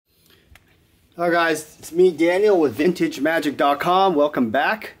Hello guys, it's me Daniel with VintageMagic.com. Welcome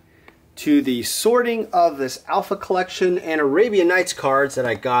back to the sorting of this Alpha Collection and Arabian Nights cards that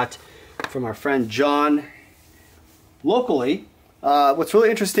I got from our friend John locally. What's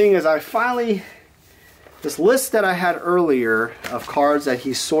really interesting is I finally, this list that I had earlier of cards that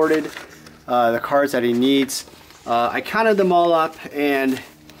he sorted, the cards that he needs, I counted them all up, and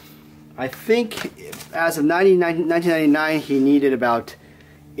I think as of 1999 he needed about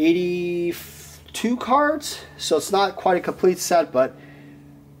 82 cards, so it's not quite a complete set, but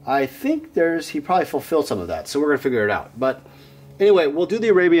I think he probably fulfilled some of that, so we're gonna figure it out. But anyway, we'll do the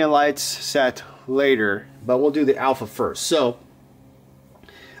Arabian Lights set later, but we'll do the Alpha first. So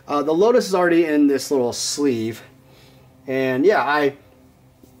the Lotus is already in this little sleeve, and yeah, I've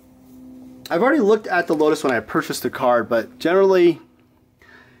already looked at the Lotus when I purchased the card, but generally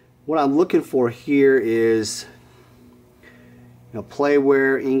what I'm looking for here is, you know,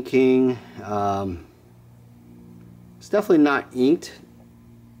 playwear, inking. It's definitely not inked.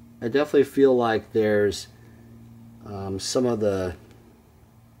 I definitely feel like there's some of the,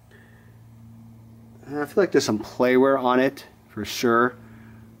 I feel like there's some playwear on it for sure.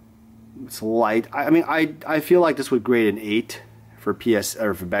 It's light. I mean, I feel like this would grade an 8 for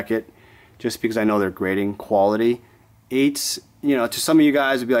for Beckett, just because I know they're grading quality. 8s, you know, to some of you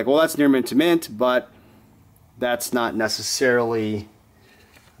guys would be like, well, that's near mint to mint, but that's not necessarily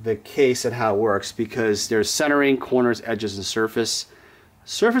the case and how it works, because there's centering, corners, edges, and surface.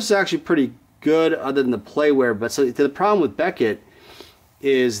 Surface is actually pretty good other than the playwear, but so the problem with Beckett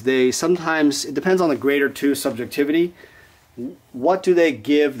is they sometimes, it depends on the grader too, subjectivity. What do they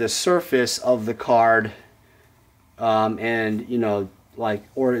give the surface of the card, and you know, like,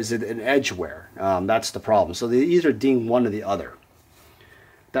 or is it an edge wear? That's the problem. So they either ding one or the other.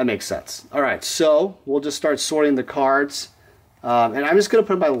 That makes sense. Alright, so we'll just start sorting the cards. And I'm just going to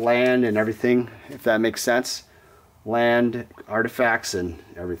put them by land and everything, if that makes sense. Land, artifacts, and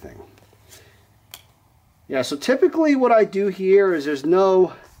everything. Yeah, so typically what I do here is there's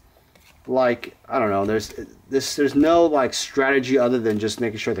no, like, I don't know, there's no like strategy other than just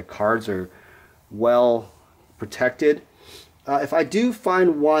making sure the cards are well protected. If I do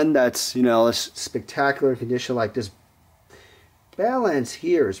find one that's, you know, a spectacular condition, like this balance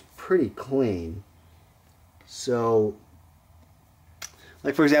here is pretty clean. So,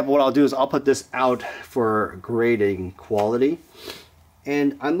 like for example, what I'll do is I'll put this out for grading quality,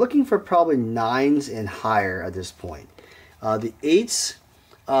 and I'm looking for probably 9s and higher at this point. The 8s,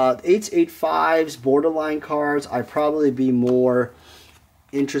 8s, 8.5s, borderline cards, I'd probably be more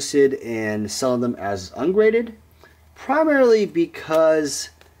interested in selling them as ungraded, primarily because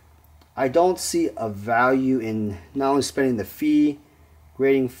I don't see a value in not only spending the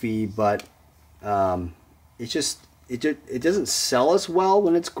grading fee, but it doesn't sell as well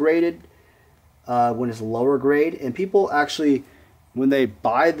when it's graded, when it's lower grade. And people actually, when they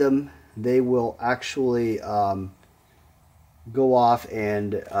buy them, they will actually go off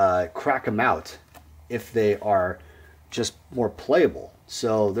and crack them out if they are just more playable.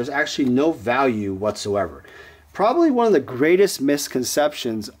 So there's actually no value whatsoever. Probably one of the greatest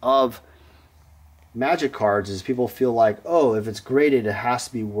misconceptions of Magic cards is people feel like, oh, if it's graded, it has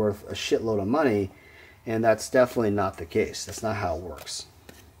to be worth a shitload of money. And that's definitely not the case. That's not how it works.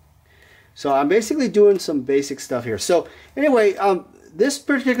 So I'm basically doing some basic stuff here. So anyway, this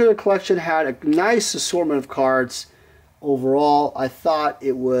particular collection had a nice assortment of cards. Overall, I thought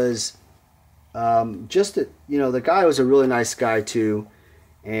it was just that, you know, the guy was a really nice guy too,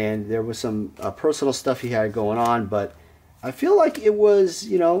 and there was some personal stuff he had going on, but I feel like it was,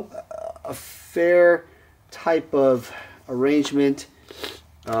 you know, a fair type of arrangement.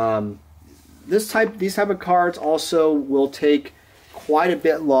 These type of cards also will take quite a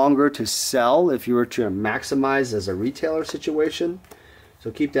bit longer to sell if you were to maximize as a retailer situation.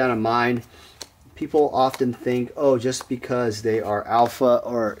 So keep that in mind. People often think, oh, just because they are alpha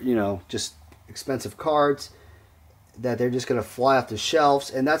or, you know, just expensive cards, that they're just going to fly off the shelves,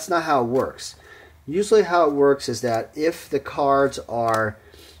 and that's not how it works. Usually how it works is that if the cards are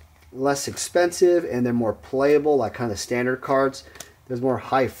less expensive and they're more playable, like kind of standard cards, there's more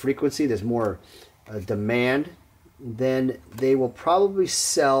high frequency, there's more demand, then they will probably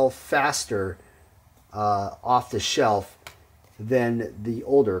sell faster off the shelf than the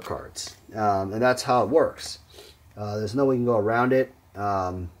older cards. And that's how it works. There's no way you can go around it.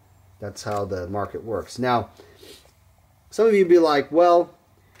 That's how the market works. Now, some of you be like, well,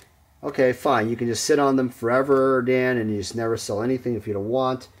 okay, fine, you can just sit on them forever, Dan, and you just never sell anything if you don't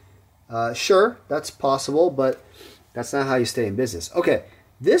want. Sure, that's possible, but that's not how you stay in business. Okay,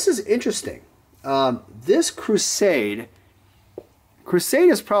 this is interesting. This Crusade Crusade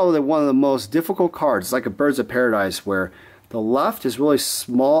is probably one of the most difficult cards. It's like a Birds of Paradise where the left is really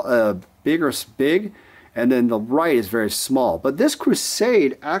small, big, and then the right is very small. But this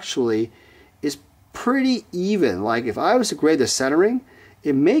Crusade actually is pretty even. Like if I was to grade the centering,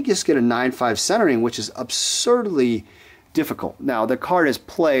 it may just get a 9.5 centering, which is absurdly difficult. Now the card is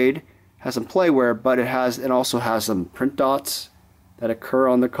played, has some playware, but it also has some print dots that occur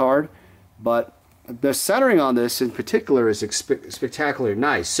on the card. But the centering on this in particular is spectacularly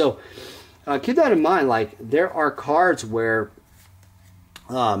nice. So keep that in mind. Like there are cards where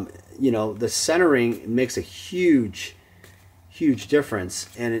you know, the centering makes a huge difference,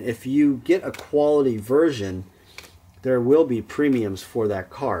 and if you get a quality version, there will be premiums for that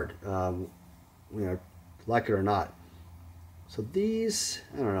card, you know, like it or not. So these,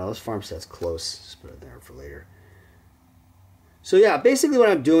 I don't know, this Farmstead's close. Just put it there for later. So yeah, basically what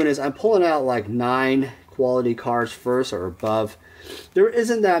I'm doing is I'm pulling out like 9 quality cards first or above. There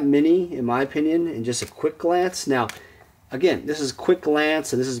isn't that many, in my opinion, in just a quick glance. Now, again, this is a quick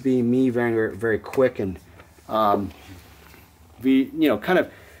glance, and this is being me very, very quick, and you know, kind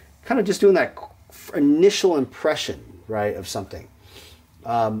of just doing that initial impression, right, of something.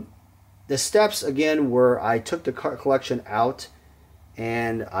 The steps again were I took the card collection out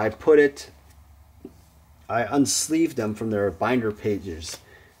and I unsleeved them from their binder pages.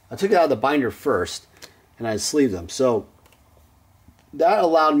 I took it out of the binder first and I sleeved them. So that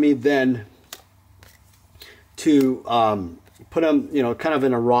allowed me then to put them, you know, kind of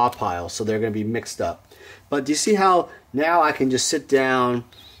in a raw pile, so they're going to be mixed up. But do you see how now I can just sit down,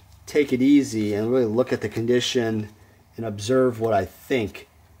 take it easy, and really look at the condition and observe what I think,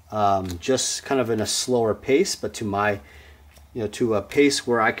 just kind of in a slower pace, but to my, you know, to a pace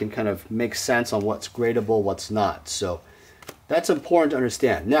where I can kind of make sense on what's gradable, what's not. So that's important to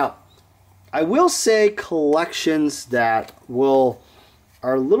understand. Now, I will say collections that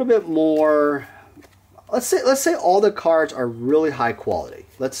are a little bit more. Let's say all the cards are really high quality.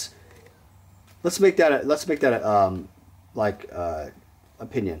 Let's make that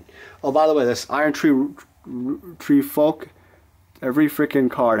opinion. Oh, by the way, this Iron Tree Folk, every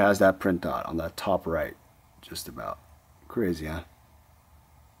freaking card has that print dot on that top right, just about. Crazy, huh?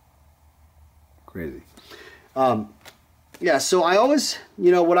 Crazy. Yeah. So I always,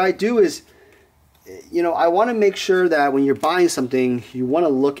 you know, what I do is, you know, I want to make sure that when you're buying something, you want to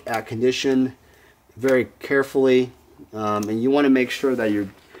look at condition very carefully, and you want to make sure that you're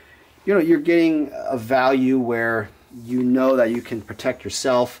getting a value where you know that you can protect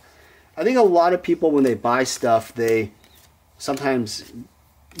yourself. I think a lot of people, when they buy stuff, they sometimes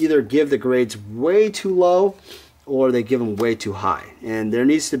either give the grades way too low or they give them way too high, and there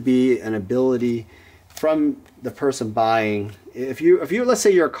needs to be an ability from the person buying. If you let's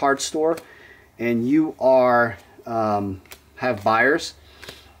say you're a card store and you are have buyers,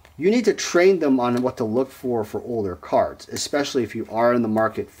 you need to train them on what to look for older cards, especially if you are in the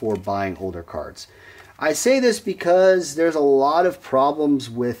market for buying older cards. I say this because there's a lot of problems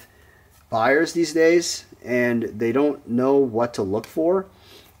with buyers these days, and they don't know what to look for,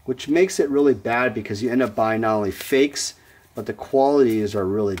 which makes it really bad because you end up buying not only fakes, but the qualities are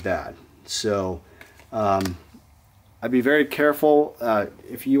really bad. So I'd be very careful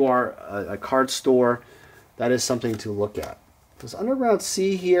if you are a card store. That is something to look at. This Underground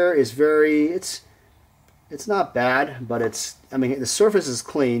Sea here is it's not bad, but I mean, the surface is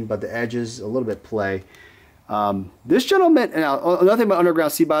clean, but the edges a little bit play. This gentleman, now another thing about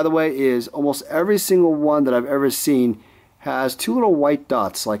Underground Sea, by the way, is almost every single one that I've ever seen has 2 little white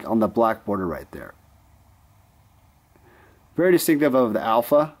dots, like on the black border right there. Very distinctive of the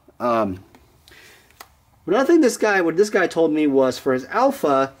Alpha. But another thing what this guy told me was for his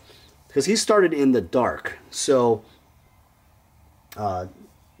Alpha, because he started in the dark, so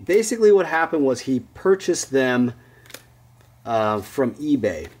basically what happened was he purchased them from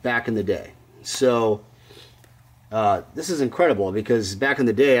eBay back in the day. So this is incredible because back in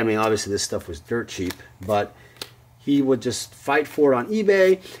the day, I mean, obviously this stuff was dirt cheap, but he would just fight for it on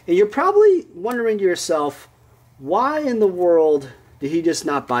eBay. And you're probably wondering to yourself, why in the world did he just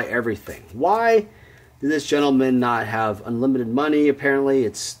not buy everything? Why did this gentleman not have unlimited money? Apparently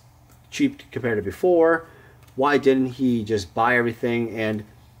it's cheap compared to before. Why didn't he just buy everything? And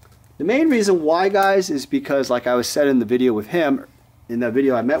the main reason why, guys, is because, like I was said in the video with him, in that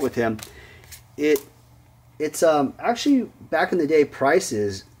video I met with him, it's actually back in the day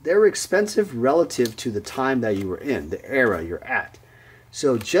prices, they were expensive relative to the time that you were in, the era you're at.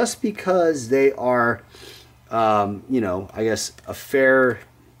 So just because they are, you know, I guess a fair,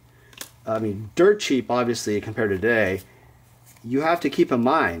 I mean, dirt cheap, obviously, compared to today, you have to keep in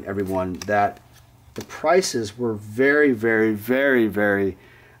mind, everyone, that the prices were very, very, very, very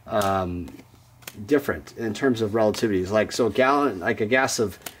different in terms of relativities. Like, so a gallon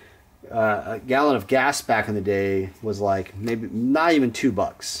of gas back in the day was like maybe not even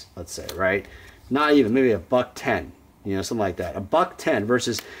 $2, let's say, right? Not even, maybe $1.10, you know, something like that. $1.10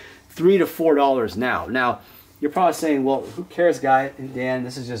 versus $3 to $4 now. Now, you're probably saying, well, who cares, guy? Dan,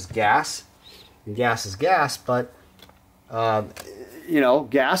 this is just gas. And gas is gas, but you know,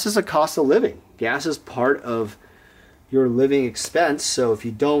 gas is a cost of living. Gas is part of your living expense. So if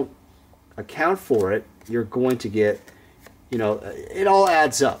you don't account for it, you're going to get, you know, it all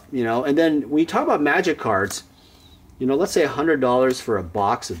adds up, you know. And then when you talk about magic cards, you know, let's say $100 for a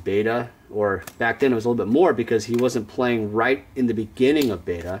box of beta, or back then it was a little bit more because he wasn't playing right in the beginning of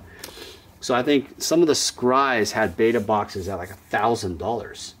beta. So I think some of the scries had beta boxes at like $1,000.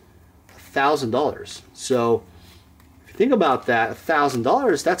 $1,000. So if you think about that,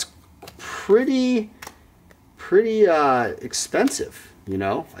 $1,000, that's pretty expensive, you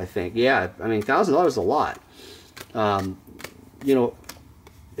know, I think. Yeah, I mean, $1,000 is a lot. You know,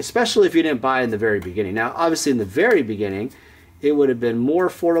 especially if you didn't buy in the very beginning. Now, obviously in the very beginning, it would have been more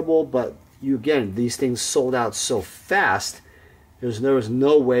affordable, but you, again, these things sold out so fast, there was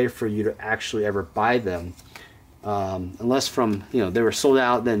no way for you to actually ever buy them, unless from, you know, they were sold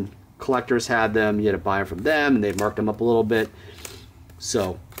out, then collectors had them, you had to buy them from them, and they marked them up a little bit.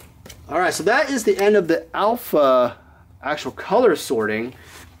 So, all right, so that is the end of the alpha actual color sorting.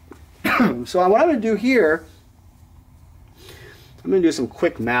 So what I'm going to do here, I'm going to do some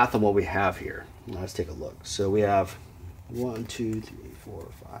quick math on what we have here. Let's take a look. So we have 1, 2, 3, 4,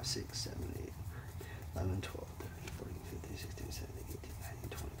 5, 6, 7, 8, 11, 12, 13, 14, 15, 16, 17, 18, 19,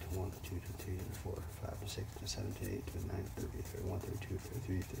 20, 21, 22, 23, 24, 25, 26, 27, 28, 29, 30, 31, 32,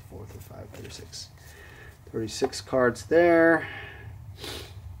 33, 34, 35, 36. 36 cards there.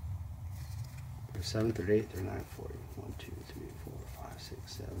 37, 38, 39, 40. 1, 2, 3, 4, 5, 6,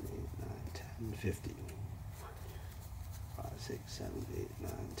 7, 8, 9, 10, 50. 5, 6, 7, 8,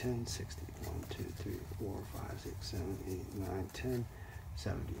 9, 10, 60. 1, 2, 3, 4, 5, 6, 7, 8, 9, 10,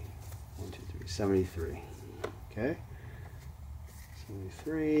 70. 1, 2, 3, 73. Okay.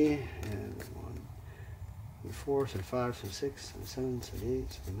 73 and 1, 4, 75, 76, 77,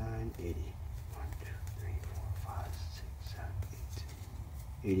 78, 79, 80. 1, 2, 3, 4, 5, 6, 7,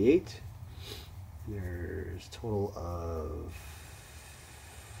 8. 88. There's a total of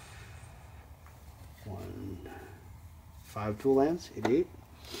 5 dual lands, 88.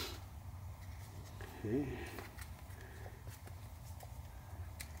 Okay.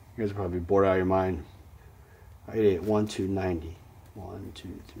 You guys are probably bored out of your mind. 88, 1, 2, 90. 1,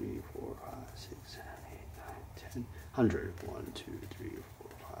 2, 3, 4, 5, 6, 7, 8, 9, 10, 100. 1, 2, 3, 4,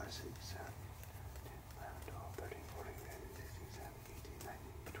 5, 6, 7, 11, 12, 13, 14, 15, 16, 17, 18,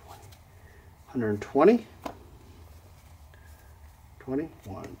 19, 20. 120. 20.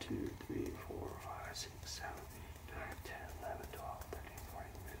 1, 2, 3, 4, 5, 6, 7, 8, 9, 10, 11, 12, 13, 14,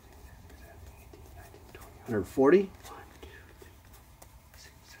 15, 16, 17, 18, 19, 20. 140. 1, 2, 3,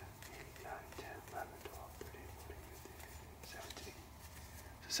 6, 7, 8, 9, 10, 11, 12, 13, 14, 15, 16, 17.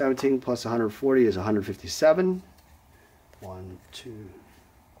 So 17 plus 140 is 157. 1, 2.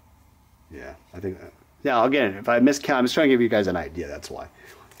 Yeah, I think that. Now, again, if I miscount, I'm just trying to give you guys an idea. That's why.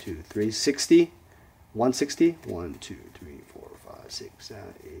 2, 3, 60, 160, 1, 2, 3, 4, 5, 6,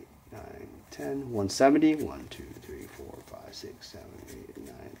 7, 8, 9, 10, 170, 1, 2, 3, 4, 5, 6, 7, 8,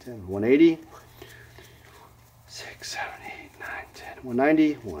 9, 10, 180, 6, 7, 8, 9, 10,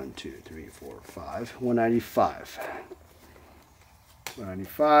 190, 1, 2, 3, 4, 5, 195,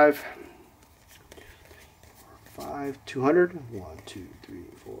 195, 5, 200, 1, 2, 3,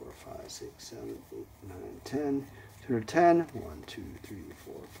 4, 5, 6, 7, 8, 9, 10, 210, 1, 2, 3,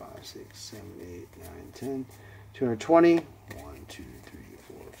 4, 5, 6, 7, 8, 9, 10, 220, 1, 2, 3,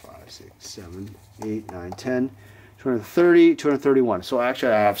 4, 5, 6, 7, 8, 9, 10, 230, 231. So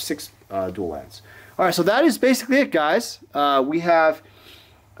actually I have 6 dual lands. All right, so that is basically it, guys. We have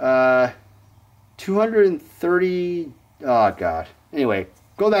 230, oh God. Anyway,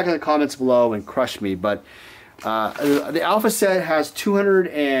 go back in the comments below and crush me, but the alpha set has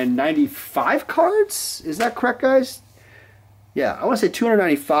 295 cards. Is that correct, guys? Yeah, I want to say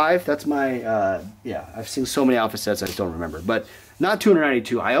 295. That's my, yeah, I've seen so many alpha sets I just don't remember. But not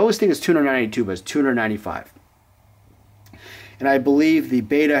 292. I always think it's 292, but it's 295. And I believe the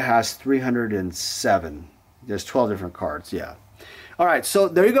beta has 307. There's 12 different cards, yeah. All right, so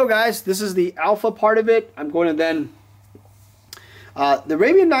there you go, guys. This is the alpha part of it. I'm going to then... the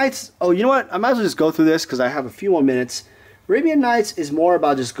Arabian Nights, oh, you know what? I might as well just go through this because I have a few more minutes. Arabian Nights is more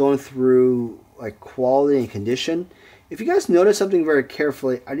about just going through like quality and condition. if you guys notice something very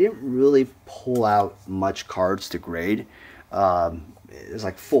carefully, I didn't really pull out much cards to grade. It's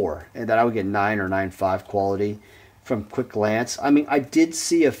like 4, and that I would get 9 or 9.5 quality from quick glance. I mean, I did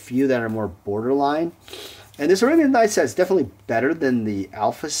see a few that are more borderline, and this Arabian Night set is definitely better than the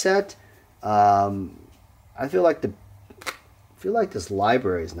Alpha set. I feel like this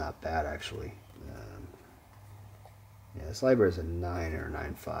library is not bad actually. Yeah, this library is a 9 or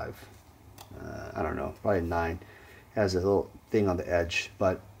 9.5. I don't know, probably 9. Has a little thing on the edge,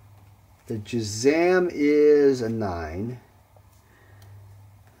 but the Jazam is a 9.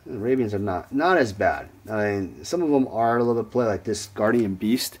 The Arabians are not as bad. I mean, some of them are a little bit played, like this Guardian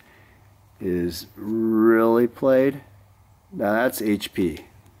Beast is really played. Now that's HP.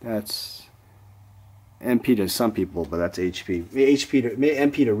 That's MP to some people, but that's HP.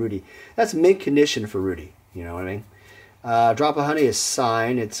 MP to Rudy. That's mint condition for Rudy. You know what I mean? Drop of Honey is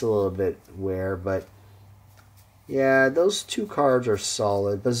Sign. It's a little bit wear, but yeah, those 2 cards are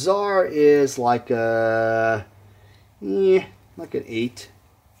solid. Bazaar is like a like an 8.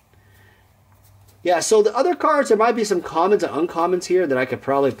 Yeah, so the other cards, there might be some commons and uncommons here that I could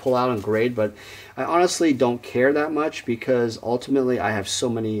probably pull out and grade, but I honestly don't care that much because ultimately I have so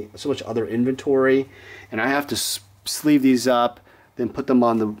much other inventory, and I have to sleeve these up, then put them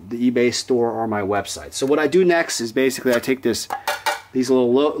on the eBay store or my website. So what I do next is basically I take these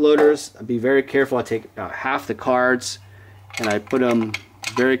little loaders. I'll be very careful. I take half the cards and I put them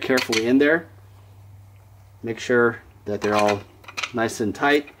very carefully in there. Make sure that they're all nice and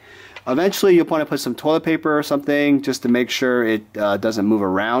tight. Eventually you'll want to put some toilet paper or something just to make sure it doesn't move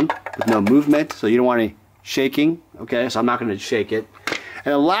around with no movement, so you don't want any shaking. Okay, so I'm not going to shake it.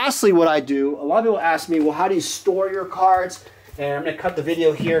 And then lastly, what I do, a lot of people ask me, well, how do you store your cards? And I'm going to cut the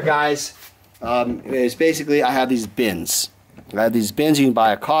video here, guys. Is basically I have these bins. I have these bins you can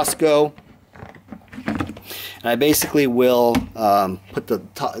buy at Costco. And I basically will put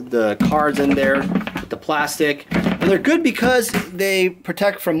the cards in there with the plastic. And they're good because they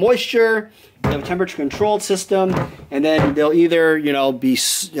protect from moisture. They have a temperature controlled system, and then they'll either they'll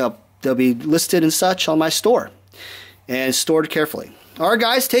be listed and such on my store and stored carefully. All right,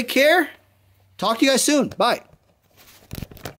 guys, take care. Talk to you guys soon. Bye.